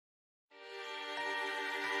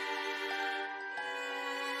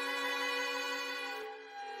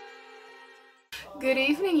Good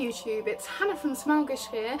evening YouTube, it's Hannah from Smaugish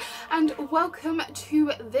here and welcome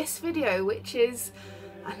to this video, which is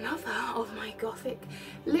another of my Gothic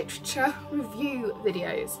literature review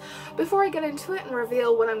videos. Before I get into it and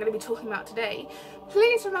reveal what I'm going to be talking about today,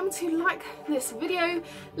 please remember to like this video,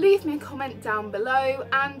 leave me a comment down below,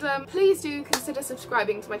 and please do consider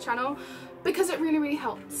subscribing to my channel because it really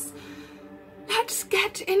helps. Let's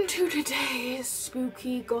get into today's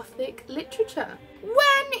spooky Gothic literature.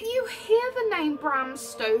 When you hear the name Bram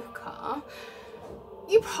Stoker,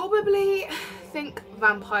 you probably think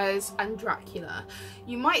vampires and Dracula.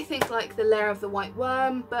 You might think like The Lair of the White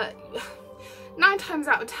Worm, but 9 times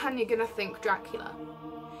out of 10 you're gonna think Dracula.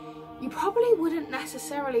 You probably wouldn't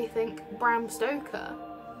necessarily think Bram Stoker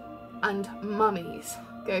and mummies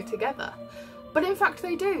go together, but in fact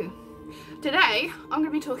they do. Today I'm going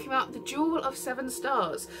to be talking about The Jewel of 7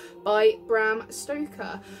 Stars by Bram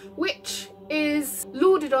Stoker, which is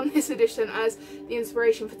lauded on this edition as the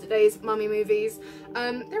inspiration for today's mummy movies.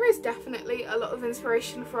 There is definitely a lot of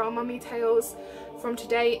inspiration for our mummy tales from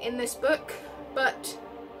today in this book, but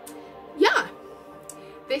yeah,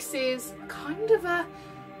 this is kind of a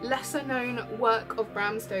lesser known work of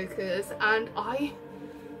Bram Stoker's, and I,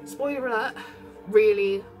 spoiler alert,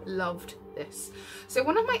 really loved this. So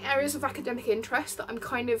one of my areas of academic interest that I'm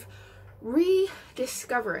kind of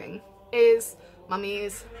rediscovering is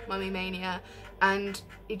mummies, mummy mania, and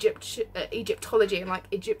Egyptology and like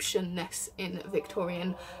Egyptianness in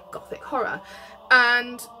Victorian Gothic horror.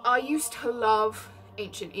 And I used to love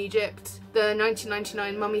ancient Egypt. The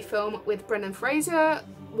 1999 mummy film with Brendan Fraser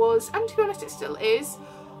was, and to be honest it still is,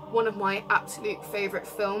 one of my absolute favourite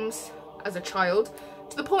films as a child,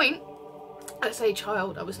 to the point, I say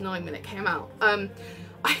child, I was 9 when it came out.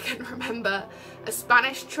 I can remember a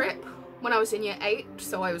Spanish trip when I was in year 8,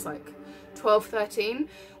 so I was like 12, 13.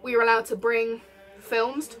 We were allowed to bring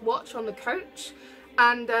films to watch on the coach,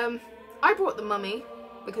 and I brought The Mummy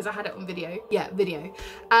because I had it on video. Yeah, video.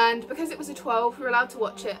 And because it was a 12, we were allowed to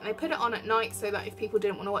watch it, and they put it on at night so that if people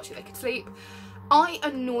didn't want to watch it, they could sleep. I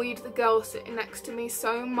annoyed the girl sitting next to me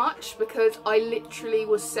so much because I literally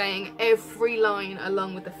was saying every line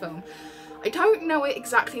along with the film. I don't know it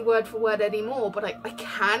exactly word for word anymore, but I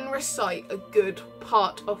can recite a good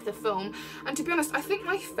part of the film. And to be honest, I think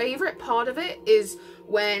my favourite part of it is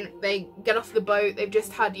when they get off the boat. They've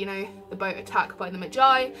just had, you know, the boat attacked by the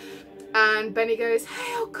Magi, and Benny goes,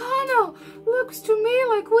 "Hey O'Connell, looks to me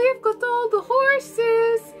like we've got all the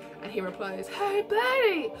horses." And he replies, "Hey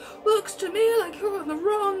Betty, looks to me like you're on the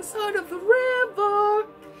wrong side of the river."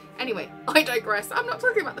 Anyway, I digress. I'm not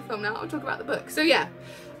talking about the film now, I'm talking about the book. So yeah,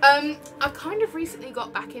 I've kind of recently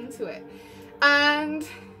got back into it, and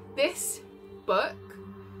this book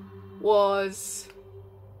was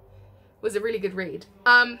a really good read.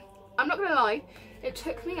 I'm not gonna lie, it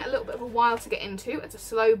took me a little bit of a while to get into. It's a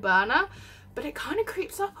slow burner, but it kind of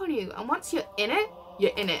creeps up on you, and once you're in it,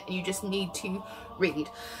 and you just need to read.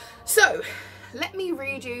 So let me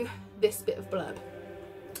read you this bit of blurb.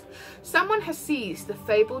 Someone has seized the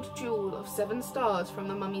fabled jewel of 7 stars from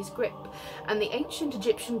the mummy's grip, and the ancient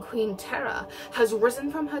Egyptian queen Terra has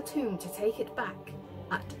risen from her tomb to take it back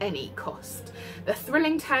at any cost. The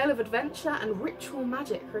thrilling tale of adventure and ritual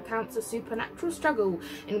magic recounts a supernatural struggle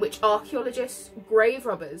in which archaeologists, grave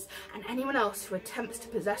robbers, and anyone else who attempts to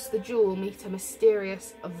possess the jewel meet a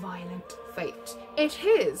mysterious, violent fate. It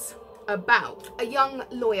is about a young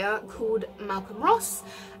lawyer called Malcolm Ross,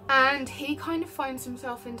 and he kind of finds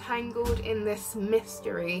himself entangled in this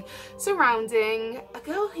mystery surrounding a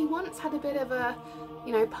girl he once had a bit of a,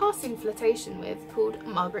 you know, passing flirtation with, called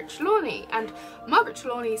Margaret Trelawney. And Margaret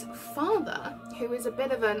Trelawney's father, who is a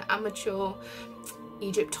bit of an amateur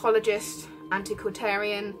Egyptologist,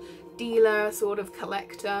 antiquarian, dealer, sort of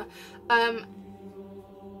collector,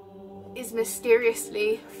 is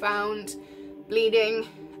mysteriously found bleeding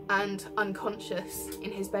and unconscious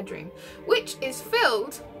in his bedroom, which is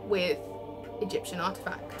filled with Egyptian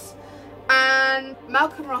artifacts. And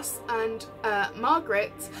Malcolm Ross and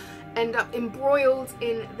Margaret end up embroiled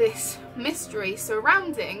in this mystery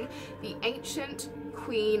surrounding the ancient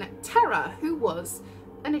Queen Terra, who was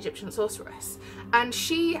an Egyptian sorceress. And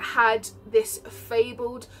she had this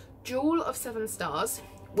fabled Jewel of 7 Stars,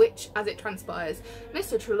 which, as it transpires,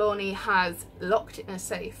 Mr. Trelawney has locked in a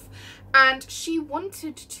safe. And she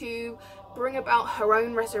wanted to bring about her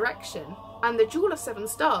own resurrection, and the Jewel of 7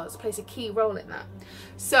 Stars plays a key role in that.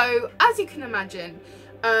 So, as you can imagine,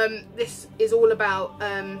 this is all about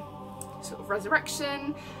sort of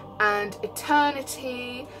resurrection and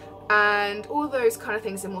eternity and all those kind of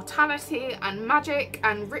things, immortality and magic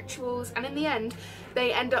and rituals, and in the end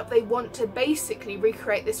they want to basically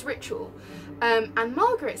recreate this ritual. And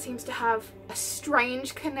Margaret seems to have a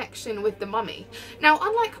strange connection with the mummy. Now,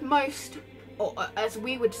 unlike most, or as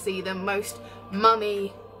we would see them, most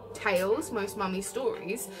mummy tales, most mummy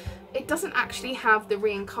stories, it doesn't actually have the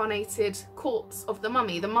reincarnated corpse of the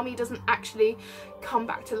mummy. The mummy doesn't actually come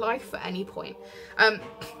back to life at any point.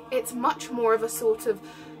 It's much more of a sort of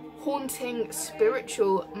haunting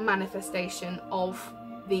spiritual manifestation of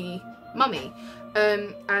the mummy,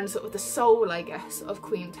 and sort of the soul, I guess, of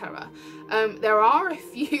Queen Terror. There are a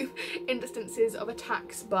few instances of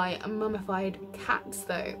attacks by mummified cats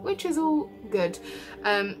though, which is all good.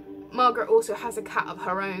 Margaret also has a cat of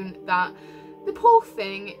her own that the poor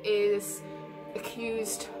thing is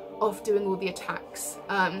accused of doing all the attacks.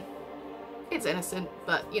 It's innocent,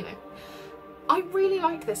 but you know. I really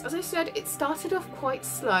like this. As I said, it started off quite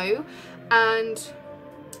slow and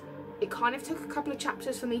it kind of took a couple of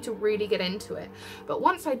chapters for me to really get into it. But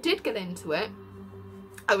once I did get into it,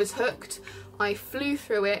 I was hooked. I flew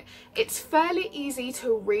through it. It's fairly easy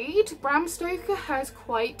to read. Bram Stoker has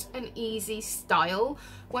quite an easy style.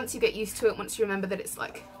 Once you get used to it, once you remember that it's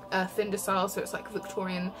like Finder style, so it's like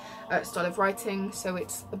Victorian style of writing, so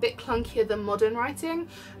it's a bit clunkier than modern writing.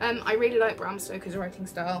 I really like Bram Stoker's writing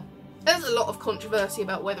style. There's a lot of controversy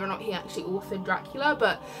about whether or not he actually authored Dracula,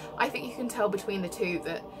 but I think you can tell between the two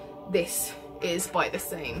that this is by the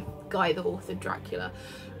same guy that authored Dracula.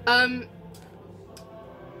 The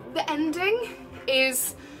ending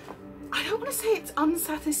is, I don't want to say it's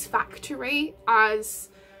unsatisfactory as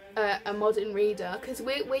a modern reader, because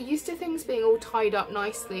we're used to things being all tied up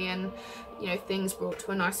nicely and, you know, things brought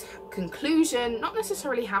to a nice conclusion, not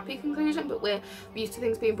necessarily happy conclusion, but we're used to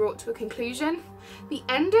things being brought to a conclusion. The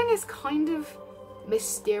ending is kind of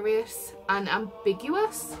mysterious and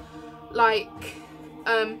ambiguous. Like,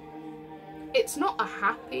 it's not a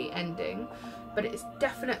happy ending, but it's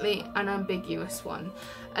definitely an ambiguous one.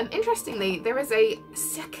 Interestingly, there is a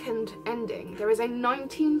second ending. There is a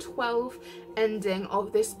 1912 ending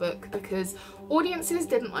of this book because audiences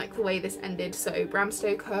didn't like the way this ended, so Bram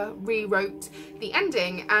Stoker rewrote the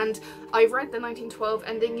ending, and I've read the 1912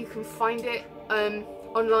 ending. You can find it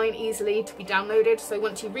online easily to be downloaded, so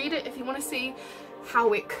once you read it, if you want to see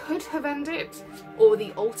how it could have ended or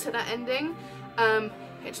the alternate ending,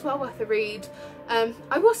 it's well worth a read.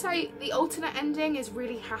 I will say the alternate ending is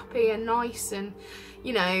really happy and nice and,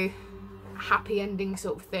 you know, happy ending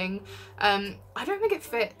sort of thing. I don't think it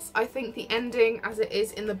fits. I think the ending as it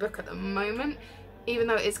is in the book at the moment, even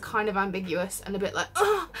though it is kind of ambiguous and a bit like,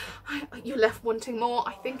 oh, you're left wanting more,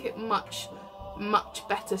 I think it much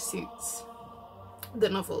better suits the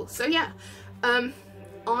novel. So yeah,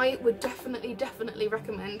 I would definitely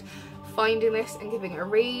recommend finding this and giving it a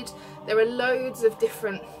read. There are loads of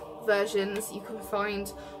different versions you can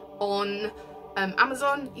find on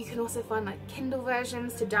Amazon. You can also find like Kindle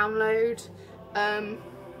versions to download,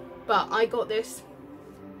 but I got this,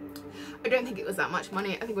 I don't think it was that much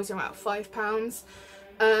money, I think it was about £5,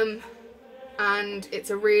 and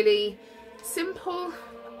it's a really simple,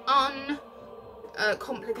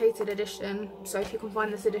 complicated edition, so if you can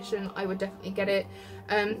find this edition I would definitely get it.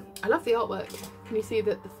 I love the artwork. Can you see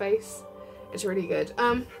that the face is really good?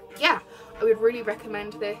 Yeah, I would really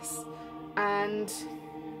recommend this, and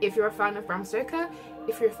if you're a fan of Bram Stoker,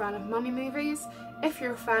 if you're a fan of mummy movies, if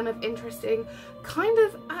you're a fan of interesting, kind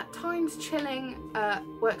of at times chilling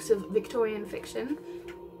works of Victorian fiction,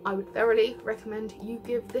 I would thoroughly recommend you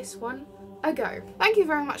give this one a go. Thank you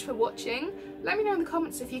very much for watching. Let me know in the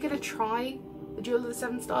comments if you're going to try The Jewel of the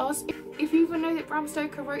Seven Stars. If you even know that Bram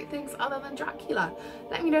Stoker wrote things other than Dracula,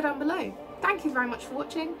 let me know down below. Thank you very much for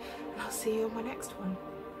watching, and I'll see you on my next one.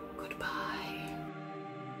 Goodbye.